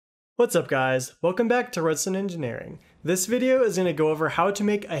What's up guys, welcome back to Redstone Engineering. This video is going to go over how to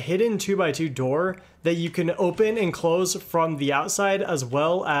make a hidden 2x2 door that you can open and close from the outside as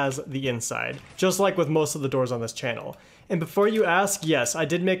well as the inside, just like with most of the doors on this channel. And before you ask, yes, I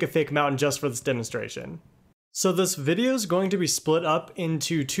did make a fake mountain just for this demonstration. So this video is going to be split up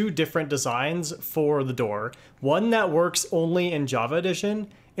into two different designs for the door. One that works only in Java Edition,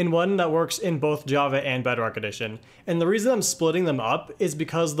 and one that works in both Java and Bedrock Edition. And the reason I'm splitting them up is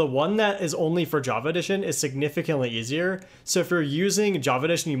because the one that is only for Java Edition is significantly easier. So if you're using Java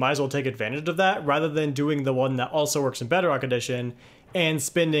Edition, you might as well take advantage of that rather than doing the one that also works in Bedrock Edition and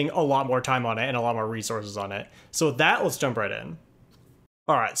spending a lot more time on it and a lot more resources on it. So with that, let's jump right in.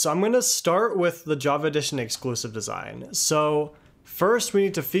 Alright, so I'm going to start with the Java Edition exclusive design. So first we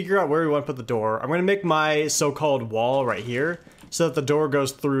need to figure out where we want to put the door. I'm going to make my so-called wall right here so that the door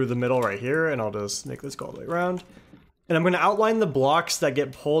goes through the middle right here, and I'll just make this go all the way around. And I'm going to outline the blocks that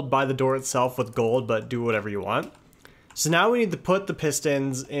get pulled by the door itself with gold, but do whatever you want. So now we need to put the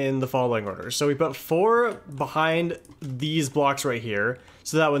pistons in the following order. So we put 4 behind these blocks right here,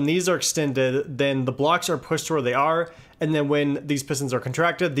 so that when these are extended, then the blocks are pushed to where they are, and then when these pistons are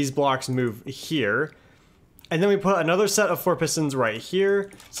contracted, these blocks move here. And then we put another set of 4 pistons right here,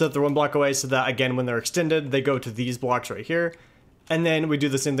 so that they're 1 block away, so that again, when they're extended, they go to these blocks right here. And then we do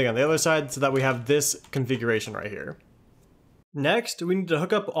the same thing on the other side, so that we have this configuration right here. Next, we need to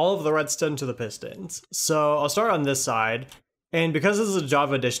hook up all of the redstone to the pistons. So I'll start on this side, and because this is a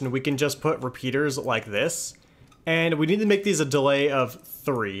Java Edition, we can just put repeaters like this. And we need to make these a delay of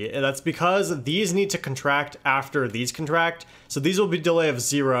 3, and that's because these need to contract after these contract. So these will be delay of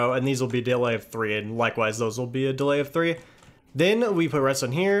 0, and these will be delay of 3, and likewise those will be a delay of 3. Then we put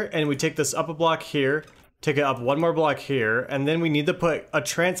redstone here, and we take this up a block here, take it up 1 more block here, and then we need to put a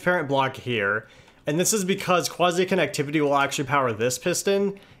transparent block here. And this is because quasi-connectivity will actually power this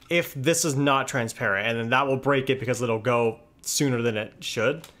piston if this is not transparent, and then that will break it because it'll go sooner than it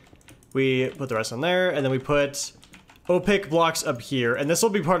should. We put the rest on there, and then we put opaque blocks up here, and this will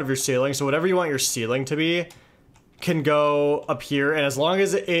be part of your ceiling, so whatever you want your ceiling to be can go up here, and as long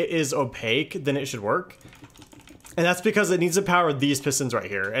as it is opaque, then it should work. And that's because it needs to power these pistons right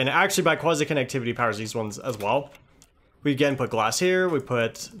here, and actually by quasi-connectivity powers these ones as well. We again put glass here, we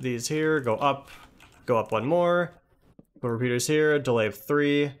put these here, go up 1 more, put repeaters here, delay of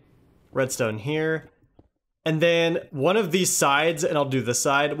 3, redstone here. And then one of these sides, and I'll do this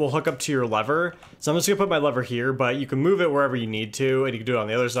side, will hook up to your lever. So I'm just gonna put my lever here, but you can move it wherever you need to, and you can do it on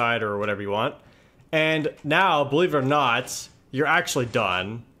the other side or whatever you want. And now, believe it or not, you're actually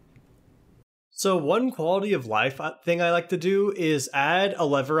done. So one quality of life thing I like to do is add a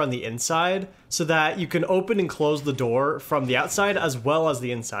lever on the inside so that you can open and close the door from the outside as well as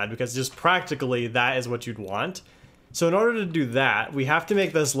the inside, because just practically that is what you'd want. So in order to do that, we have to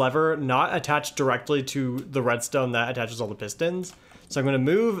make this lever not attached directly to the redstone that attaches all the pistons. So I'm going to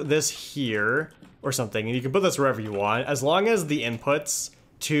move this here or something, and you can put this wherever you want. As long as the inputs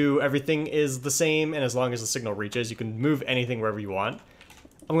to everything is the same and as long as the signal reaches, you can move anything wherever you want.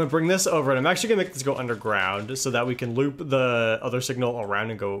 I'm going to bring this over, and I'm actually going to make this go underground so that we can loop the other signal around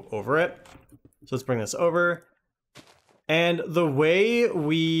and go over it. So let's bring this over. And the way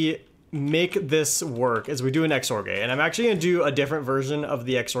we make this work is we do an XOR gate, and I'm actually going to do a different version of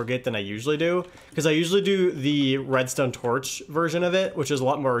the XOR gate than I usually do, because I usually do the redstone torch version of it, which is a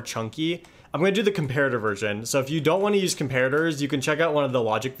lot more chunky. I'm going to do the comparator version, so if you don't want to use comparators, you can check out one of the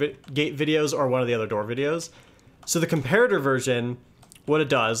logic gate videos or one of the other door videos. So the comparator version, what it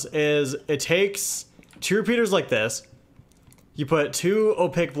does is it takes 2 repeaters like this, you put 2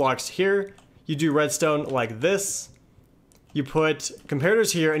 opaque blocks here, you do redstone like this, you put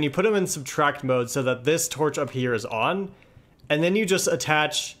comparators here, and you put them in subtract mode so that this torch up here is on, and then you just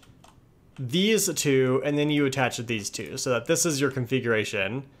attach these 2, and then you attach these 2, so that this is your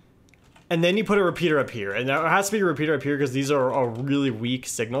configuration. And then you put a repeater up here, and there has to be a repeater up here because these are a really weak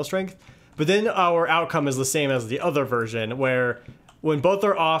signal strength. But then our outcome is the same as the other version, where when both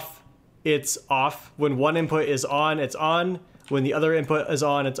are off, it's off. When one input is on, it's on. When the other input is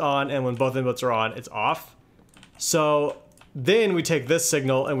on, it's on. And when both inputs are on, it's off. So then we take this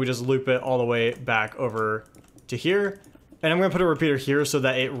signal and we just loop it all the way back over to here. And I'm going to put a repeater here so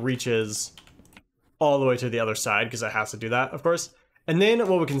that it reaches all the way to the other side, because it has to do that, of course. And then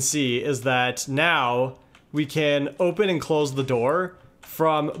what we can see is that now we can open and close the door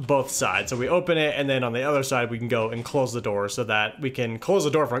from both sides. So we open it, and then on the other side we can go and close the door so that we can close the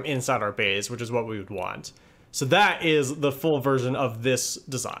door from inside our base, which is what we would want. So that is the full version of this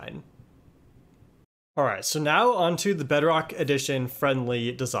design. Alright, so now onto the Bedrock Edition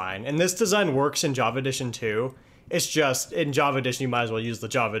friendly design. And this design works in Java Edition too. It's just in Java Edition, you might as well use the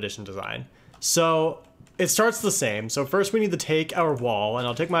Java Edition design. So it starts the same. So first we need to take our wall, and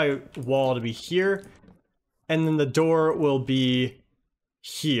I'll take my wall to be here, and then the door will be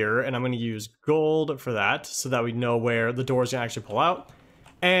here, and I'm going to use gold for that so that we know where the door is going to actually pull out.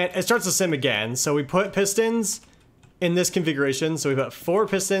 And it starts the same again. So we put pistons in this configuration. So we put 4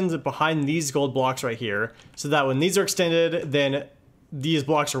 pistons behind these gold blocks right here, so that when these are extended, then these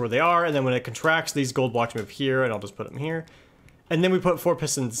blocks are where they are, and then when it contracts, these gold blocks move here, and I'll just put them here. And then we put 4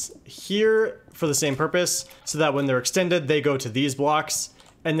 pistons here for the same purpose, so that when they're extended, they go to these blocks.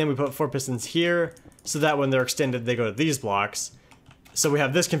 And then we put 4 pistons here, so that when they're extended, they go to these blocks. So we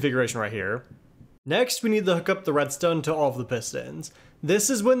have this configuration right here. Next, we need to hook up the redstone to all of the pistons. This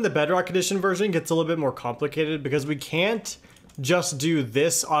is when the Bedrock Edition version gets a little bit more complicated, because we can't just do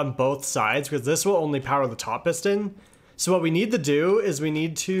this on both sides, because this will only power the top piston. So what we need to do is we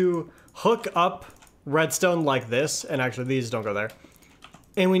need to hook up redstone like this, and actually these don't go there.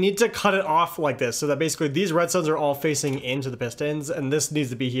 And we need to cut it off like this, so that basically these redstones are all facing into the pistons, and this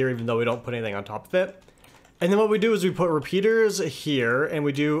needs to be here even though we don't put anything on top of it. And then what we do is we put repeaters here, and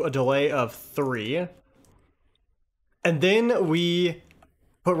we do a delay of 3. And then we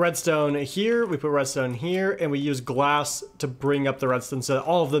put redstone here, we put redstone here, and we use glass to bring up the redstone so that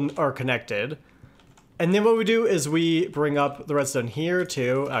all of them are connected. And then what we do is we bring up the redstone here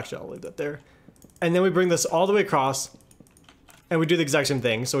too. Actually, I'll leave that there. And then we bring this all the way across, and we do the exact same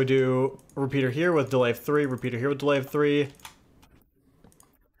thing. So we do a repeater here with delay of 3, repeater here with delay of 3,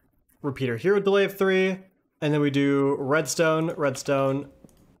 repeater here with delay of 3, and then we do redstone, redstone,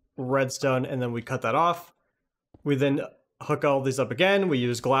 redstone, and then we cut that off. We then hook all these up again. We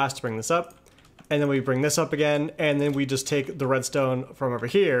use glass to bring this up, and then we bring this up again, and then we just take the redstone from over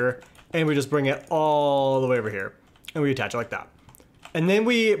here, and we just bring it all the way over here, and we attach it like that. And then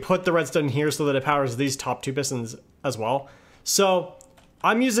we put the redstone here so that it powers these top 2 pistons as well. So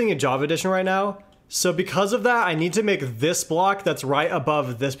I'm using a Java Edition right now, so because of that, I need to make this block that's right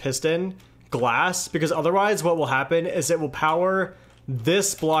above this piston glass, because otherwise what will happen is it will power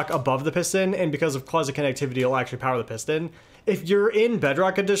this block above the piston, and because of quasi-connectivity, it'll actually power the piston. If you're in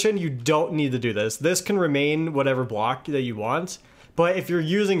Bedrock Edition, you don't need to do this. This can remain whatever block that you want, but if you're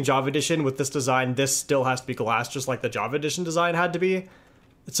using Java Edition with this design, this still has to be glass, just like the Java Edition design had to be.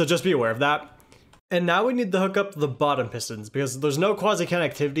 So just be aware of that. And now we need to hook up the bottom pistons, because there's no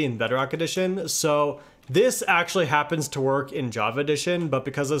quasi-connectivity in Bedrock Edition, so this actually happens to work in Java Edition, but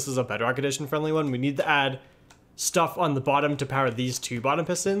because this is a Bedrock Edition friendly one, we need to add stuff on the bottom to power these 2 bottom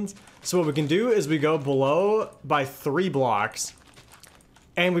pistons. So what we can do is we go below by 3 blocks,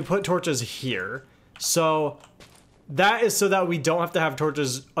 and we put torches here. So that is so that we don't have to have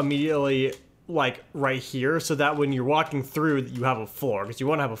torches immediately like right here, so that when you're walking through, you have a floor, because you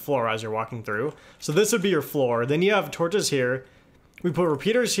want to have a floor as you're walking through. So this would be your floor. Then you have torches here. We put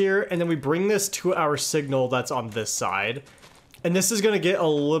repeaters here, and then we bring this to our signal that's on this side. And this is going to get a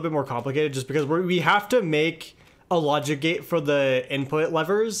little bit more complicated just because we have to make a logic gate for the input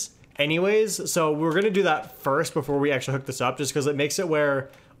levers anyways. So we're going to do that first before we actually hook this up, just because it makes it where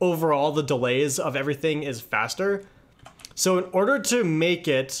overall the delays of everything is faster. So in order to make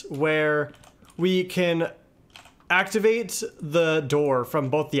it where we can activate the door from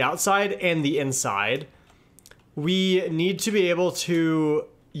both the outside and the inside, we need to be able to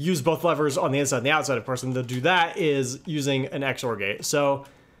use both levers on the inside and the outside, of course, and to do that is using an XOR gate. So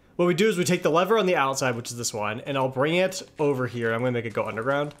what we do is we take the lever on the outside, which is this one, and I'll bring it over here. I'm going to make it go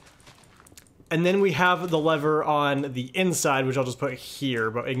underground. And then we have the lever on the inside, which I'll just put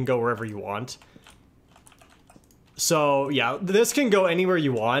here, but it can go wherever you want. So yeah, this can go anywhere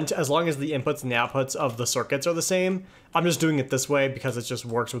you want as long as the inputs and the outputs of the circuits are the same. I'm just doing it this way because it just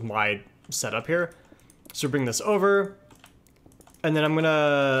works with my setup here. So bring this over, and then I'm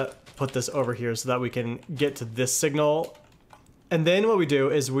gonna put this over here so that we can get to this signal. And then what we do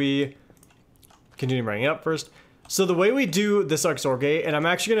is we continue bringing it up first. So the way we do this XOR gate, and I'm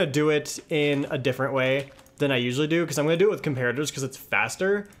actually gonna do it in a different way than I usually do, because I'm gonna do it with comparators because it's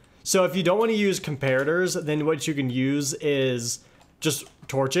faster. So if you don't want to use comparators, then what you can use is just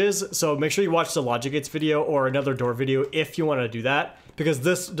torches. So make sure you watch the logic gates video or another door video if you want to do that, because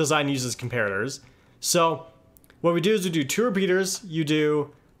this design uses comparators. So what we do is we do 2 repeaters, you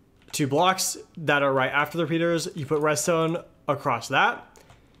do 2 blocks that are right after the repeaters, you put redstone across that,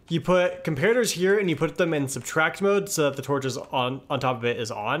 you put comparators here and you put them in subtract mode so that the torches on top of it is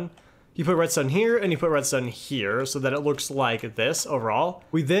on. You put redstone here and you put redstone here so that it looks like this overall.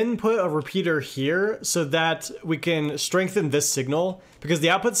 We then put a repeater here so that we can strengthen this signal, because the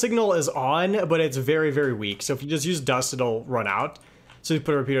output signal is on, but it's very, very weak. So if you just use dust, it'll run out. So we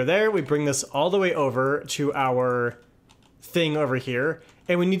put a repeater there, we bring this all the way over to our thing over here,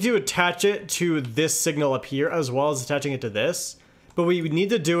 and we need to attach it to this signal up here as well as attaching it to this, but we need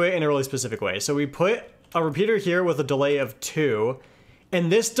to do it in a really specific way. So we put a repeater here with a delay of 2,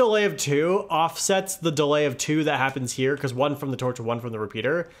 and this delay of 2 offsets the delay of 2 that happens here, because 1 from the torch and 1 from the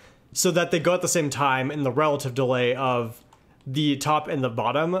repeater, so that they go at the same time, and the relative delay of the top and the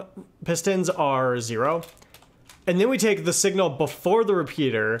bottom pistons are 0. And then we take the signal before the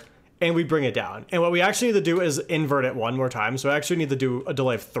repeater and we bring it down. And what we actually need to do is invert it one more time. So I actually need to do a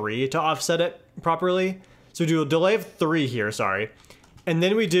delay of 3 to offset it properly. So we do a delay of 3 here, sorry. And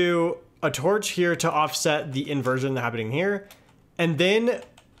then we do a torch here to offset the inversion happening here. And then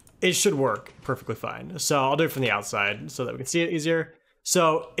it should work perfectly fine. So I'll do it from the outside so that we can see it easier.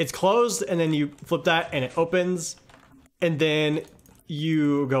 So it's closed, and then you flip that and it opens. And then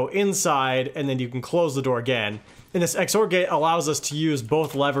you go inside, and then you can close the door again. And this XOR gate allows us to use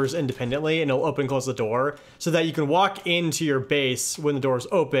both levers independently, and it'll open and close the door so that you can walk into your base when the door is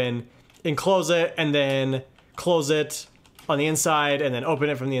open and close it, and then close it on the inside, and then open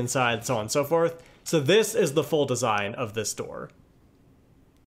it from the inside, so on and so forth. So this is the full design of this door.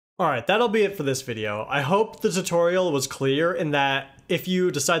 Alright, that'll be it for this video. I hope the tutorial was clear in that if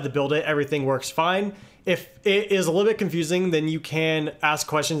you decide to build it, everything works fine. If it is a little bit confusing, then you can ask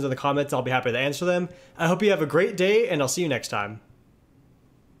questions in the comments. I'll be happy to answer them. I hope you have a great day, and I'll see you next time.